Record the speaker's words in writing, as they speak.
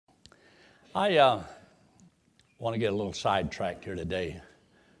I want to get a little sidetracked here today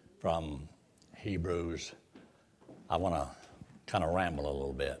from Hebrews. I want to kind of ramble a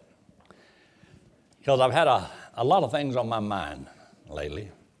little bit because I've had a lot of things on my mind lately,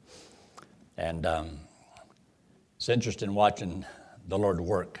 and it's interesting watching the Lord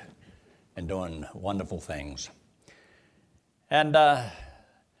work and doing wonderful things. And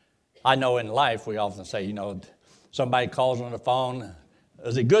I know in life we often say, somebody calls on the phone,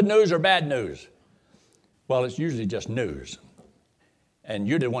 is it good news or bad news? Well, it's usually just news. And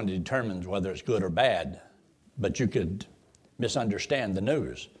you're the one that determines whether it's good or bad, but you could misunderstand the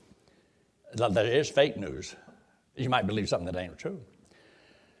news. That is fake news. You might believe something that ain't true.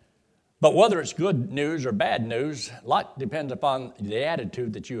 But whether it's good news or bad news, a lot depends upon the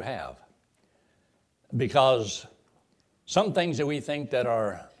attitude that you have. Because some things that we think that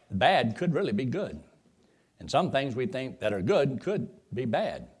are bad could really be good. And some things we think that are good could be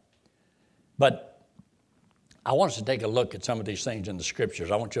bad. But I want us to take a look at some of these things in the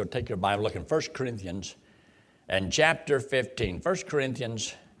Scriptures. I want you to take your Bible, look in 1 Corinthians and chapter 15. 1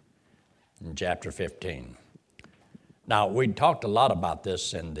 Corinthians and chapter 15. Now, we talked a lot about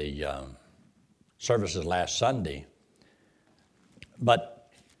this in the services last Sunday.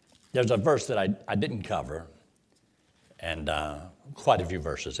 But there's a verse that I didn't cover, and quite a few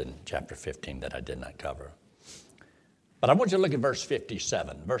verses in chapter 15 that I did not cover. But I want you to look at verse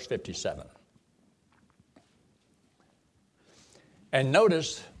 57. Verse 57. And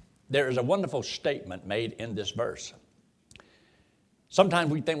notice there is a wonderful statement made in this verse.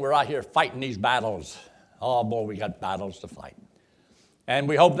 Sometimes we think we're out here fighting these battles. Oh boy, we got battles to fight. And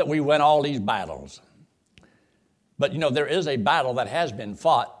we hope that we win all these battles. But there is a battle that has been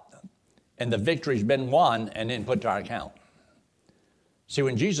fought, and the victory's been won and then put to our account. See,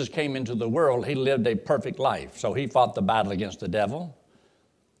 when Jesus came into the world, he lived a perfect life. So he fought the battle against the devil.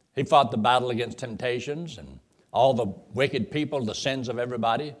 He fought the battle against temptations and all the wicked people, the sins of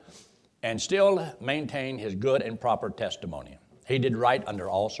everybody, and still maintained his good and proper testimony. He did right under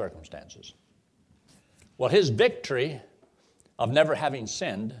all circumstances. Well, his victory of never having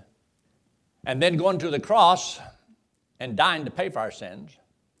sinned and then going to the cross and dying to pay for our sins,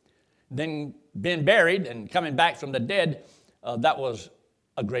 then being buried and coming back from the dead, that was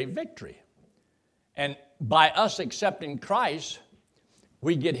a great victory. And by us accepting Christ,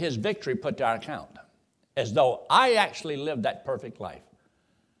 we get his victory put to our account, as though I actually lived that perfect life.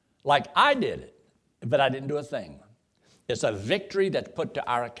 Like I did it, but I didn't do a thing. It's a victory that's put to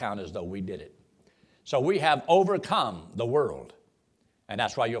our account as though we did it. So we have overcome the world. And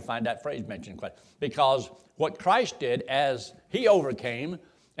that's why you'll find that phrase mentioned quite. Because what Christ did as he overcame,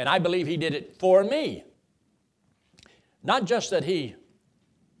 and I believe he did it for me. Not just that he,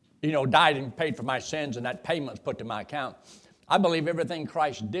 died and paid for my sins and that payment was put to my account. I believe everything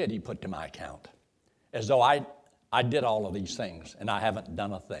Christ did, he put to my account. As though I did all of these things and I haven't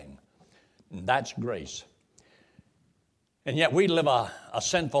done a thing. And that's grace. And yet we live a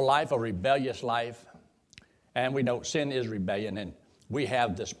sinful life, a rebellious life. And we know sin is rebellion, and we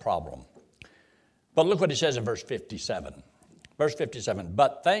have this problem. But look what he says in verse 57. Verse 57,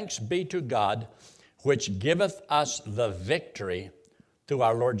 but thanks be to God, which giveth us the victory through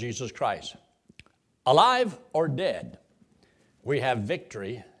our Lord Jesus Christ. Alive or dead, we have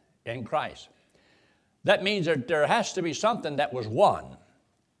victory in Christ. That means that there has to be something that was won.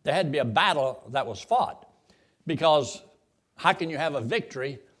 There had to be a battle that was fought. Because how can you have a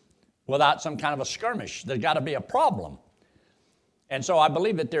victory without some kind of a skirmish? There's got to be a problem. And so I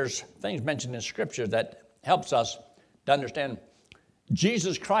believe that there's things mentioned in Scripture that helps us to understand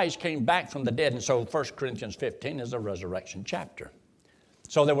Jesus Christ came back from the dead, and so 1 Corinthians 15 is a resurrection chapter.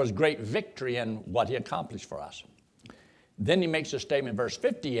 So there was great victory in what he accomplished for us. Then he makes a statement in verse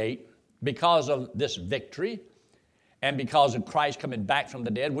 58, because of this victory and because of Christ coming back from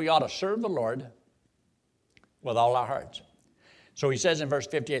the dead, we ought to serve the Lord with all our hearts. So he says in verse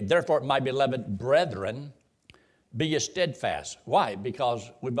 58, therefore, my beloved brethren, be ye steadfast. Why? Because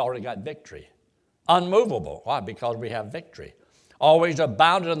we've already got victory. Unmovable. Why? Because we have victory. Always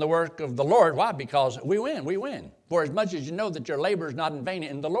abounded in the work of the Lord. Why? Because we win. We win. For as much as you know that your labor is not in vain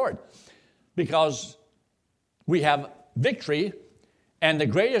in the Lord. Because we have victory. And the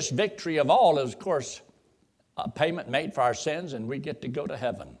greatest victory of all is, of course, a payment made for our sins, and we get to go to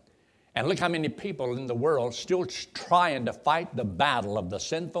heaven. And look how many people in the world still trying to fight the battle of the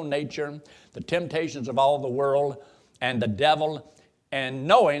sinful nature, the temptations of all the world, and the devil,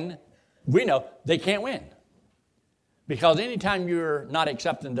 and we know they can't win. Because anytime you're not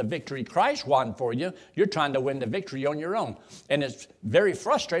accepting the victory Christ won for you, you're trying to win the victory on your own. And it's very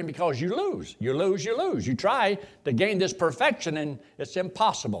frustrating because you lose. You lose, you lose. You try to gain this perfection, and it's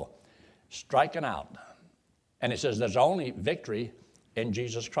impossible. striking out. And it says there's only victory in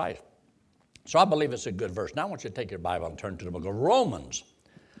Jesus Christ. So I believe it's a good verse. Now I want you to take your Bible and turn to the book of Romans.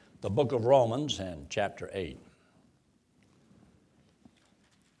 The book of Romans and chapter 8.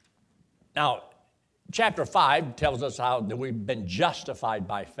 Now, chapter 5 tells us how that we've been justified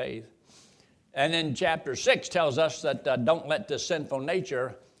by faith. And then chapter 6 tells us that don't let the sinful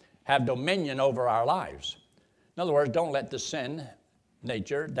nature have dominion over our lives. In other words, don't let the sin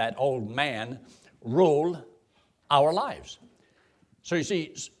nature, that old man, rule our lives. So you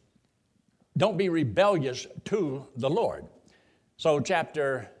see, don't be rebellious to the Lord. So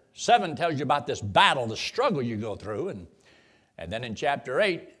chapter 7 tells you about this battle, the struggle you go through. And then in chapter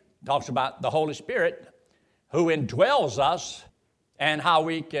 8, talks about the Holy Spirit who indwells us and how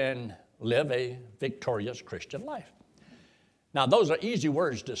we can live a victorious Christian life. Now, those are easy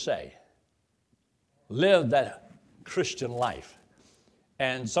words to say. Live that Christian life.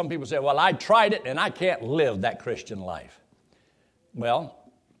 And some people say, well, I tried it and I can't live that Christian life. Well,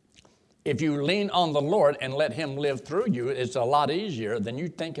 if you lean on the Lord and let Him live through you, it's a lot easier than you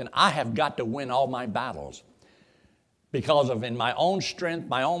thinking, I have got to win all my battles. Because of in my own strength,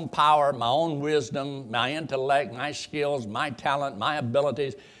 my own power, my own wisdom, my intellect, my skills, my talent, my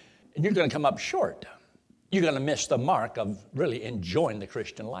abilities, and you're going to come up short. You're going to miss the mark of really enjoying the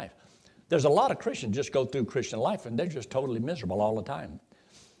Christian life. There's a lot of Christians just go through Christian life and they're just totally miserable all the time.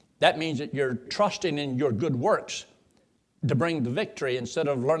 That means that you're trusting in your good works to bring the victory instead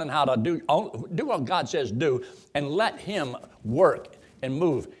of learning how to do what God says do and let Him work and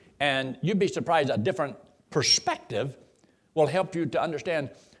move. And you'd be surprised a different perspective will help you to understand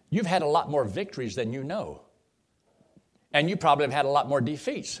you've had a lot more victories than you know. And you probably have had a lot more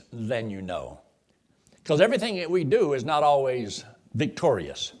defeats than you know. Because everything that we do is not always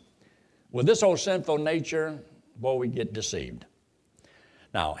victorious. With this old sinful nature, boy, we get deceived.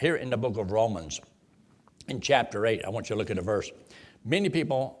 Now, here in the book of Romans, in chapter 8, I want you to look at a verse. Many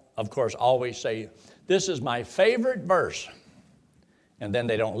people, of course, always say, this is my favorite verse. And then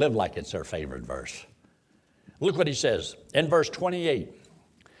they don't live like it's their favorite verse. Look what he says in verse 28.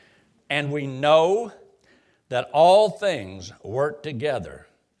 And we know that all things work together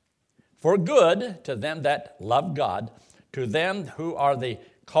for good to them that love God, to them who are the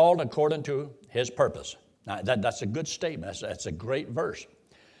called according to His purpose. Now, that's a good statement. That's a great verse.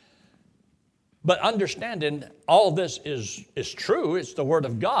 But understanding all this is true, it's the Word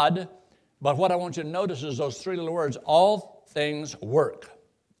of God, but what I want you to notice is those three little words, all things work.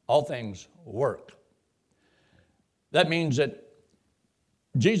 All things work. That means that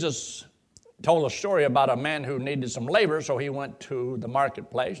Jesus told a story about a man who needed some labor, so he went to the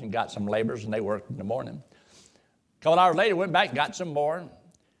marketplace and got some laborers, and they worked in the morning. A couple hours later, went back and got some more.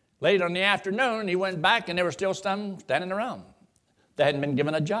 Later in the afternoon, he went back, and they were still standing around. They hadn't been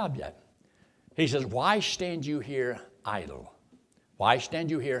given a job yet. He says, why stand you here idle? Why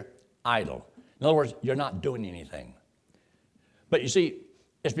stand you here idle? In other words, you're not doing anything. But you see,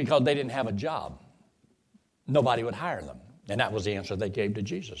 it's because they didn't have a job. Nobody would hire them. And that was the answer they gave to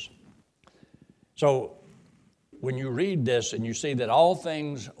Jesus. So when you read this and you see that all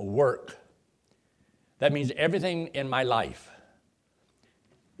things work, that means everything in my life,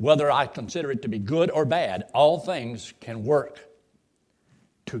 whether I consider it to be good or bad, all things can work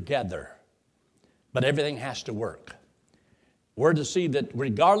together. But everything has to work. We're to see that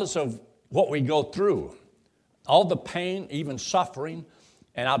regardless of what we go through, all the pain, even suffering,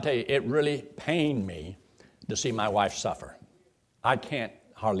 and I'll tell you, it really pained me to see my wife suffer. I can't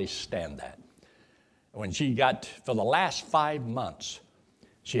hardly stand that. When she got, for the last 5 months,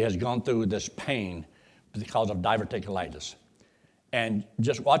 she has gone through this pain because of diverticulitis. And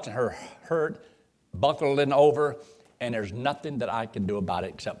just watching her hurt, buckling over, and there's nothing that I can do about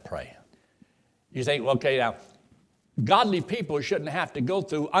it except pray. You think, okay, now, godly people shouldn't have to go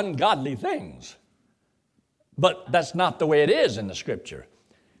through ungodly things. But that's not the way it is in the Scripture.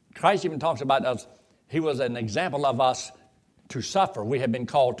 Christ even talks about us. He was an example of us to suffer. We have been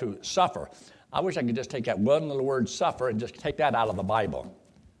called to suffer. I wish I could just take that one little word, suffer, and just take that out of the Bible.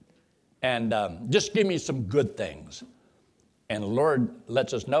 And just give me some good things. And the Lord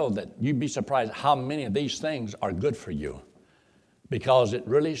lets us know that you'd be surprised how many of these things are good for you. Because it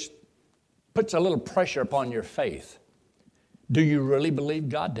really puts a little pressure upon your faith. Do you really believe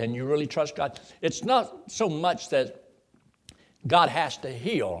God? Do you really trust God? It's not so much that God has to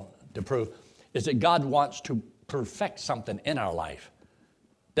heal to prove. It's that God wants to perfect something in our life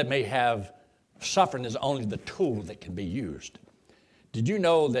that may have suffering as only the tool that can be used. Did you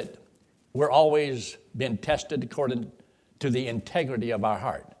know that we're always being tested according to the integrity of our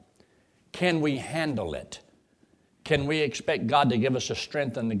heart? Can we handle it? can we expect God to give us the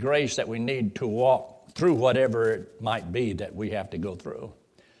strength and the grace that we need to walk through whatever it might be that we have to go through?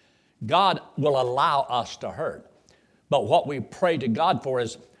 God will allow us to hurt. But what we pray to God for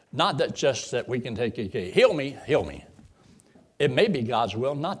is not that just that we can take it, heal me, heal me. It may be God's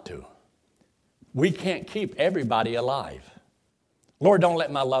will not to. We can't keep everybody alive. Lord, don't let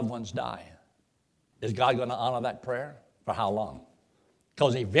my loved ones die. Is God going to honor that prayer? For how long?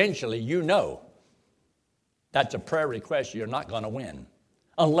 Because eventually you know that's a prayer request you're not going to win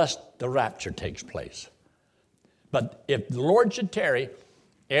unless the rapture takes place. But if the Lord should tarry,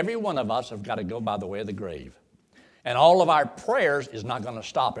 every one of us have got to go by the way of the grave. And all of our prayers is not going to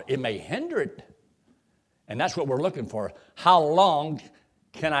stop it. It may hinder it. And that's what we're looking for. How long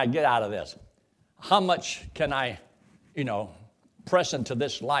can I get out of this? How much can I, press into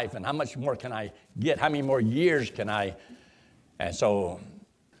this life? And how much more can I get? How many more years can I? And so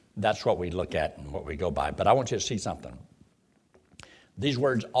that's what we look at and what we go by. But I want you to see something. These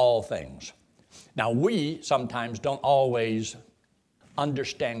words, all things. Now, we sometimes don't always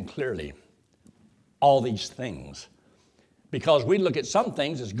understand clearly all these things because we look at some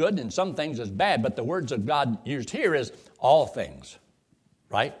things as good and some things as bad, but the words of God used here is all things,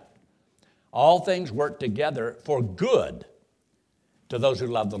 right? All things work together for good to those who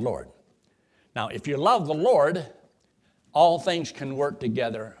love the Lord. Now, if you love the Lord, all things can work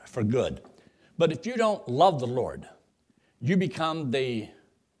together for good. But if you don't love the Lord, you become the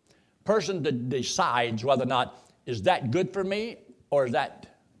person that decides whether or not is that good for me or is that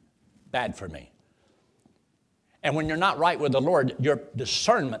bad for me. And when you're not right with the Lord, your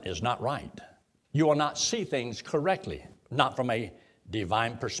discernment is not right. You will not see things correctly, not from a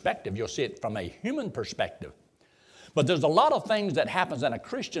divine perspective. You'll see it from a human perspective. But there's a lot of things that happens in a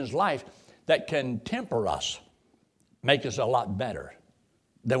Christian's life that can temper us, make us a lot better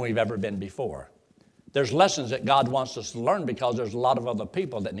than we've ever been before. There's lessons that God wants us to learn because there's a lot of other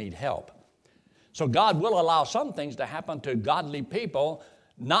people that need help. So God will allow some things to happen to godly people,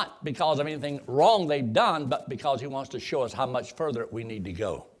 not because of anything wrong they've done, but because He wants to show us how much further we need to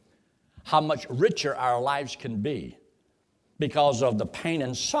go, how much richer our lives can be because of the pain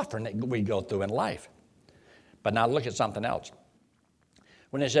and suffering that we go through in life. But now look at something else.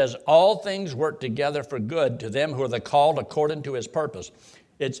 When it says, all things work together for good to them who are the called according to His purpose.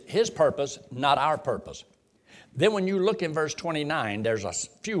 It's His purpose, not our purpose. Then when you look in verse 29, there's a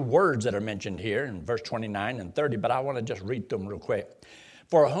few words that are mentioned here in verse 29 and 30, but I want to just read them real quick.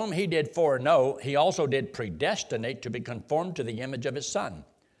 For whom He did foreknow, He also did predestinate to be conformed to the image of His Son,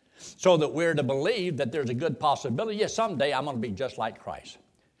 so that we're to believe that there's a good possibility, yes, someday I'm going to be just like Christ.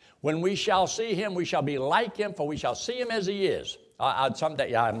 When we shall see Him, we shall be like Him, for we shall see Him as He is.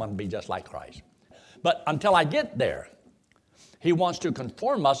 Someday, I'm going to be just like Christ. But until I get there, He wants to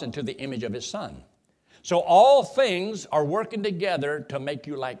conform us into the image of His Son. So all things are working together to make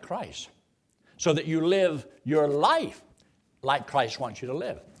you like Christ, so that you live your life like Christ wants you to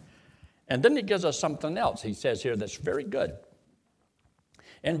live. And then He gives us something else. He says here that's very good.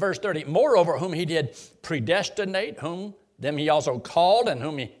 In verse 30, moreover, whom He did predestinate, them He also called, and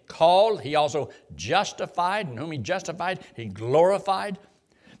whom He called, He also justified, and whom He justified, He glorified.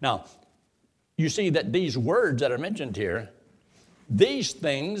 Now, you see that these words that are mentioned here, these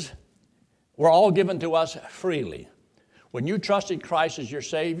things were all given to us freely. When you trusted Christ as your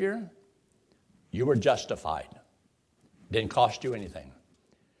Savior, you were justified. Didn't cost you anything.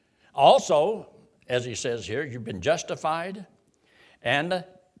 Also, as he says here, you've been justified, and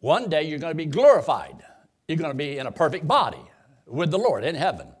one day you're going to be glorified. You're going to be in a perfect body with the Lord in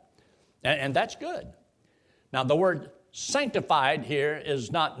heaven. And that's good. Now, the word sanctified here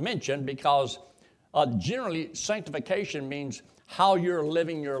is not mentioned because generally sanctification means how you're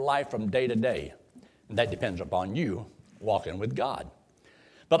living your life from day to day. And that depends upon you walking with God.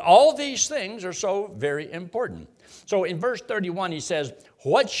 But all these things are so very important. So in verse 31, he says,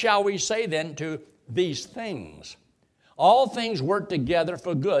 what shall we say then to these things? All things work together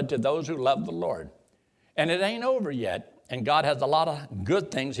for good to those who love the Lord. And it ain't over yet. And God has a lot of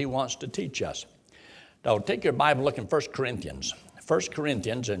good things He wants to teach us. Now, take your Bible, look in 1 Corinthians. 1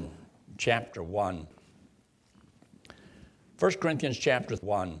 Corinthians in chapter 1. 1 Corinthians chapter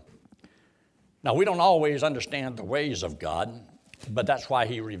 1. Now, we don't always understand the ways of God, but that's why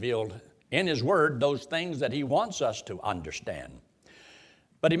He revealed in His Word those things that He wants us to understand.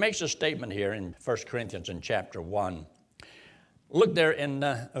 But He makes a statement here in 1 Corinthians in chapter 1. Look there in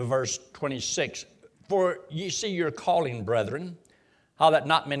verse 26. For ye see your calling, brethren, how that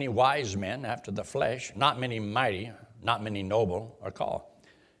not many wise men after the flesh, not many mighty, not many noble are called.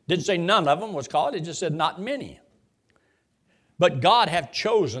 Didn't say none of them was called. It just said not many. But God hath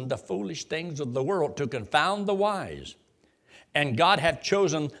chosen the foolish things of the world to confound the wise. And God hath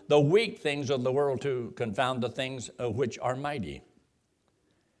chosen the weak things of the world to confound the things which are mighty.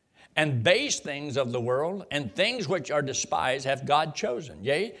 And base things of the world and things which are despised hath God chosen,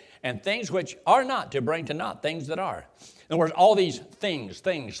 yea, and things which are not, to bring to naught things that are. In other words, all these things.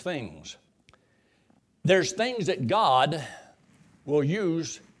 There's things that God will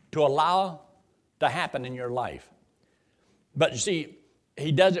use to allow to happen in your life. But you see,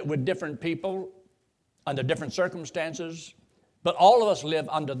 he does it with different people under different circumstances, but all of us live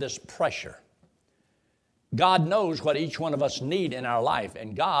under this pressure. God knows what each one of us need in our life,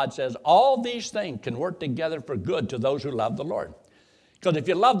 and God says all these things can work together for good to those who love the Lord. Because if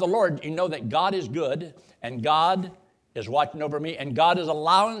you love the Lord, you know that God is good, and God is watching over me, and God is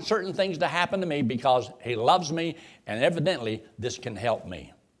allowing certain things to happen to me because he loves me, and evidently this can help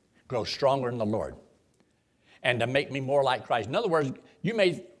me grow stronger in the Lord and to make me more like Christ. In other words, you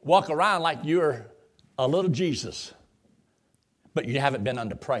may walk around like you're a little Jesus, but you haven't been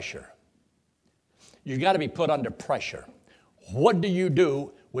under pressure. You've got to be put under pressure. What do you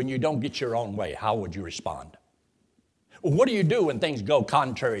do when you don't get your own way? How would you respond? What do you do when things go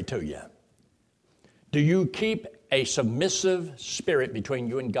contrary to you? Do you keep a submissive spirit between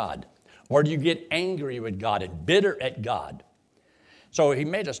you and God? Or do you get angry with God and bitter at God? So he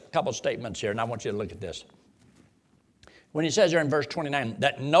made a couple statements here, and I want you to look at this. When he says here in verse 29,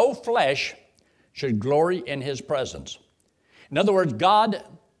 that no flesh should glory in his presence. In other words, God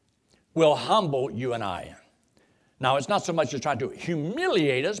will humble you and I. Now, it's not so much as trying to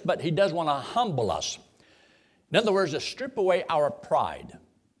humiliate us, but he does want to humble us. In other words, to strip away our pride,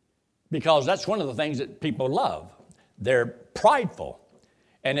 because that's one of the things that people love. They're prideful,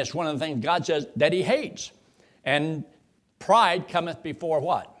 and it's one of the things God says that he hates. And pride cometh before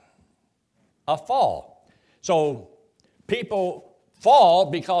what? A fall. So people fall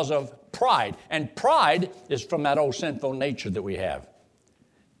because of pride, and pride is from that old sinful nature that we have.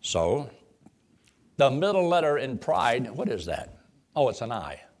 So the middle letter in pride, what is that? Oh, it's an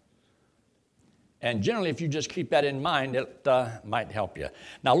I. And generally, if you just keep that in mind, it might help you.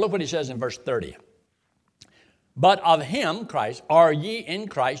 Now, look what he says in verse 30. But of him, Christ, are ye in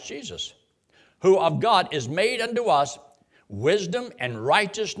Christ Jesus, who of God is made unto us wisdom and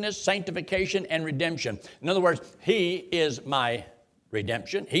righteousness, sanctification and redemption. In other words, he is my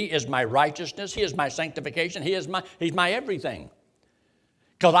redemption. He is my righteousness. He is my sanctification. He's my everything.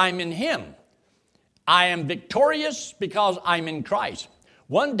 Because I'm in him. I am victorious because I'm in Christ.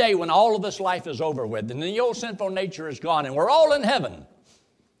 One day when all of this life is over with and the old sinful nature is gone and we're all in heaven,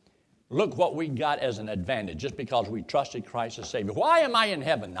 look what we got as an advantage just because we trusted Christ as Savior. Why am I in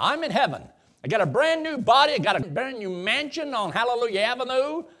heaven? I'm in heaven. I got a brand new body. I got a brand new mansion on Hallelujah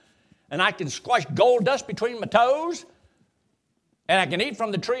Avenue, and I can squash gold dust between my toes, and I can eat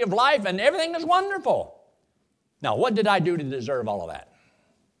from the tree of life, and everything is wonderful. Now, what did I do to deserve all of that?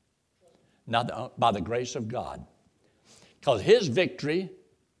 Not by the grace of God. Because his victory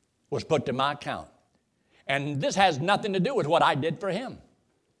was put to my account. And this has nothing to do with what I did for him.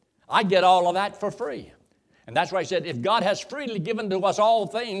 I get all of that for free. And that's why I said, if God has freely given to us all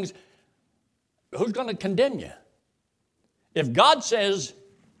things, who's going to condemn you? If God says,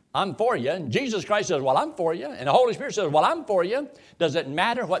 I'm for you, and Jesus Christ says, well, I'm for you, and the Holy Spirit says, well, I'm for you, does it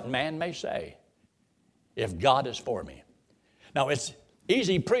matter what man may say if God is for me? Now, it's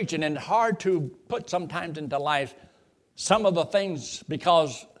easy preaching and hard to put sometimes into life some of the things,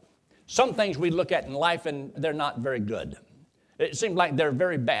 because some things we look at in life and they're not very good. It seems like they're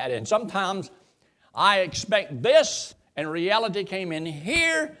very bad. And sometimes I expect this, and reality came in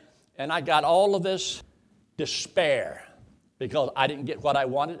here, and I got all of this despair because I didn't get what I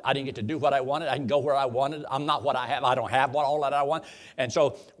wanted. I didn't get to do what I wanted. I didn't go where I wanted. I'm not what I have. I don't have all that I want. And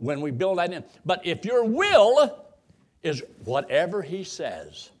so when we build that in, but if your will is whatever he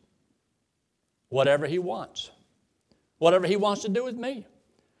says, whatever he wants to do with me,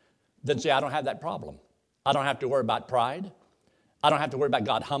 then see, I don't have that problem. I don't have to worry about pride. I don't have to worry about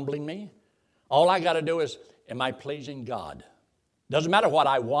God humbling me. All I got to do is, am I pleasing God? Doesn't matter what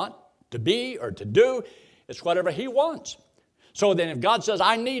I want to be or to do. It's whatever he wants. So then if God says,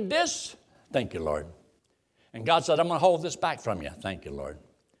 I need this, thank you, Lord. And God said, I'm going to hold this back from you. Thank you, Lord.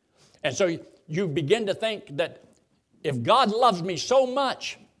 And so you begin to think that if God loves me so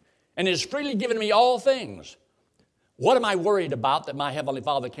much and has freely given me all things, what am I worried about that my Heavenly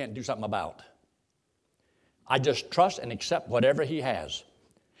Father can't do something about? I just trust and accept whatever he has.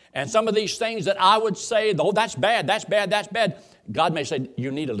 And some of these things that I would say, oh, that's bad, that's bad, that's bad. God may say,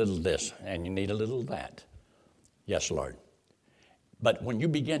 you need a little of this and you need a little of that. Yes, Lord. But when you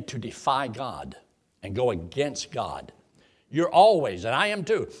begin to defy God and go against God, You're always, and I am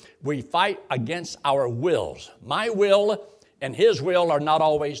too, we fight against our wills. My will and his will are not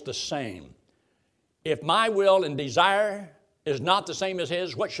always the same. If my will and desire is not the same as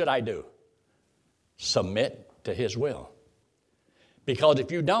his, what should I do? Submit to his will. Because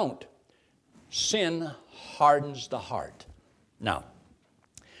if you don't, sin hardens the heart. Now,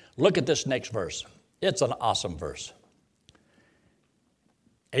 look at this next verse. It's an awesome verse.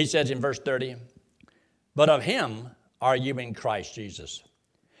 He says in verse 30, but of him are you in Christ Jesus.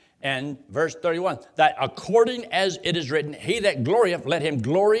 And verse 31, that according as it is written, he that glorieth, let him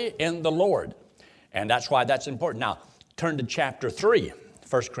glory in the Lord. And that's why that's important. Now, turn to chapter 3,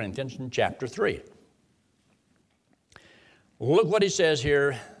 1 Corinthians in chapter 3. Look what he says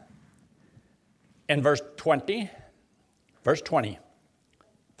here in verse 20. Verse 20,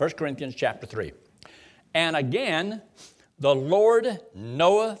 1 Corinthians chapter 3. And again, the Lord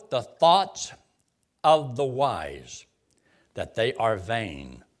knoweth the thoughts of the wise, that they are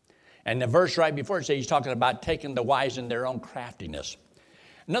vain. And the verse right before it says he's talking about taking the wise in their own craftiness.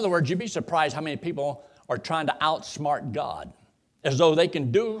 In other words, you'd be surprised how many people are trying to outsmart God, as though they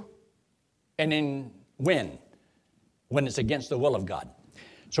can do and then win when it's against the will of God.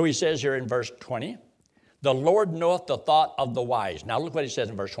 So he says here in verse 20, the Lord knoweth the thought of the wise. Now look what he says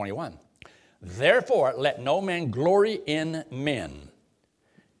in verse 21. Therefore, let no man glory in men.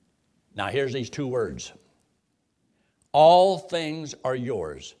 Now here's these two words. All things are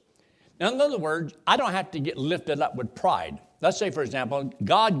yours. Now, in other words, I don't have to get lifted up with pride. Let's say, for example,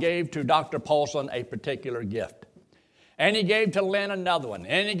 God gave to Dr. Paulson a particular gift. And he gave to Lynn another one.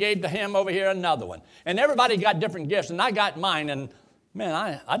 And he gave to him over here another one. And everybody got different gifts, and I got mine. And, man,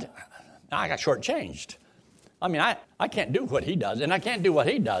 I got shortchanged. I mean, I can't do what he does, and I can't do what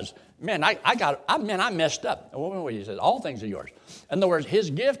he does. Man, I messed up. He says, all things are yours. In other words, his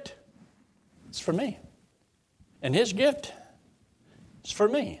gift is for me. And his gift is for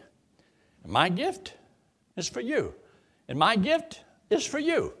me. And my gift is for you. And my gift is for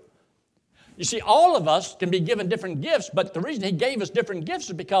you. You see, all of us can be given different gifts, but the reason he gave us different gifts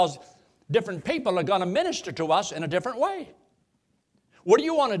is because different people are going to minister to us in a different way. What do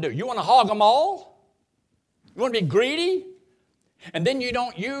you want to do? You want to hog them all? You want to be greedy? And then you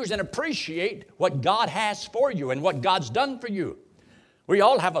don't use and appreciate what God has for you and what God's done for you. We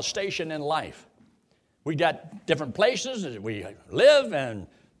all have a station in life. We got different places we live and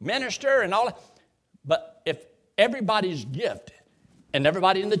minister and all that. But if everybody's gift and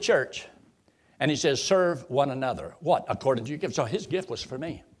everybody in the church, and he says, serve one another. What? According to your gift. So his gift was for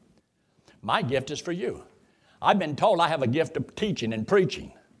me. My gift is for you. I've been told I have a gift of teaching and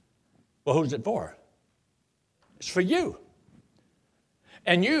preaching. Well, who's it for? It's for you.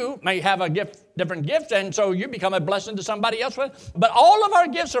 And you may have a gift, different gift, and so you become a blessing to somebody else. But all of our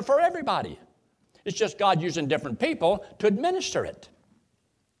gifts are for everybody. It's just God using different people to administer it.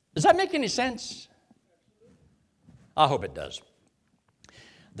 Does that make any sense? I hope it does.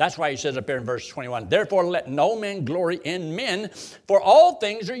 That's why he says up here in verse 21, therefore let no man glory in men, for all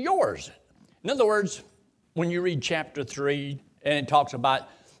things are yours. In other words, when you read chapter 3, and it talks about,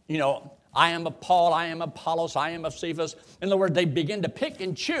 I am of Paul, I am of Apollos, I am of Cephas. In other words, they begin to pick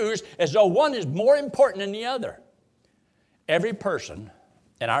and choose as though one is more important than the other. Every person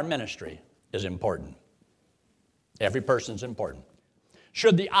in our ministry is important. Every person's important.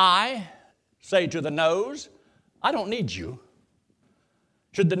 Should the eye say to the nose, I don't need you?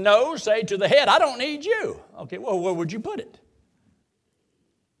 Should the nose say to the head, I don't need you? Okay, well, where would you put it?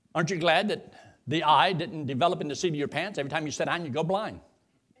 Aren't you glad that the eye didn't develop in the seat of your pants? Every time you sit down, you go blind.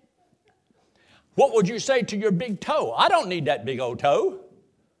 What would you say to your big toe? I don't need that big old toe.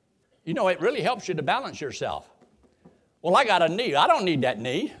 It really helps you to balance yourself. Well, I got a knee. I don't need that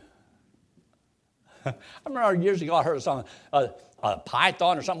knee. I remember years ago I heard a song, a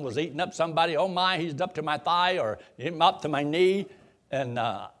python or something was eating up somebody. Oh my, he's up to my thigh or him up to my knee. And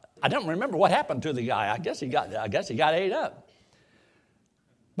I don't remember what happened to the guy. I guess he got ate up.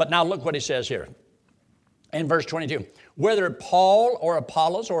 But now look what he says here. In verse 22, whether Paul or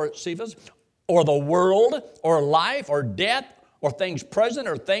Apollos or Cephas or the world or life or death or things present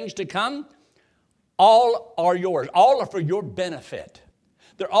or things to come, all are yours. All are for your benefit.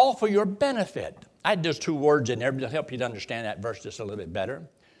 They're all for your benefit. I had just two words in there to help you to understand that verse just a little bit better.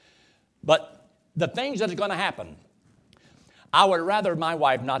 But the things that are going to happen, I would rather my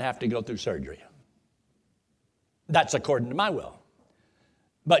wife not have to go through surgery. That's according to my will.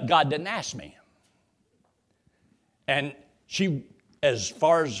 But God didn't ask me. And she, as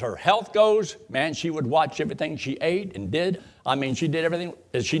far as her health goes, man, she would watch everything she ate and did. I mean, she did everything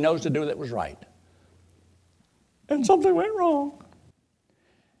that she knows to do that was right. And something went wrong.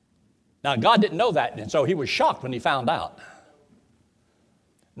 Now, God didn't know that, and so he was shocked when he found out.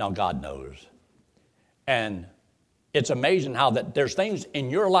 No, God knows. And it's amazing how that there's things in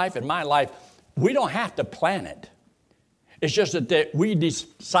your life, in my life, we don't have to plan it. It's just that we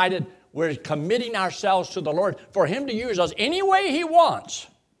decided we're committing ourselves to the Lord for Him to use us any way He wants,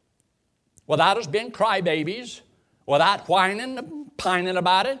 without us being crybabies, without whining and pining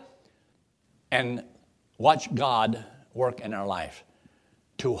about it, and watch God work in our life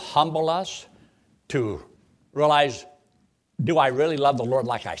to humble us, to realize, do I really love the Lord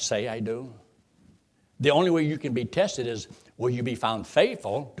like I say I do? The only way you can be tested is, will you be found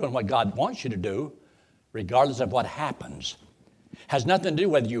faithful doing what God wants you to do, regardless of what happens? Has nothing to do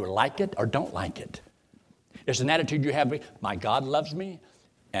whether you like it or don't like it. It's an attitude you have, my God loves me,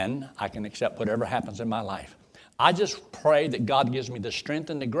 and I can accept whatever happens in my life. I just pray that God gives me the strength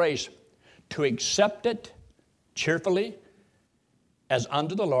and the grace to accept it cheerfully as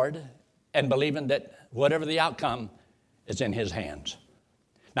unto the Lord, and believing that whatever the outcome is in His hands.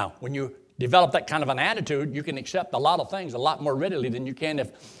 Now, when you develop that kind of an attitude, you can accept a lot of things a lot more readily than you can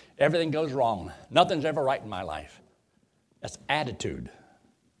if everything goes wrong. Nothing's ever right in my life. That's attitude.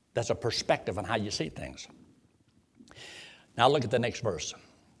 That's a perspective on how you see things. Now look at the next verse.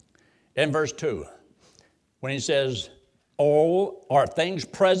 In verse 2, when he says, all are things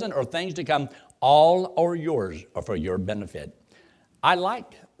present or things to come, all are yours or for your benefit. I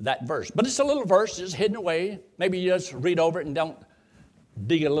like that verse, but it's a little verse, it's hidden away. Maybe you just read over it and don't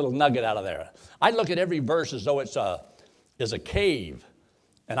dig a little nugget out of there. I look at every verse as though it's a cave,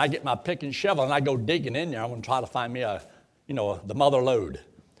 and I get my pick and shovel and I go digging in there. I'm going to try to find me the mother lode,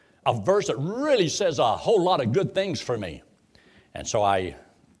 a verse that really says a whole lot of good things for me. And so I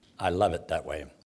love it that way.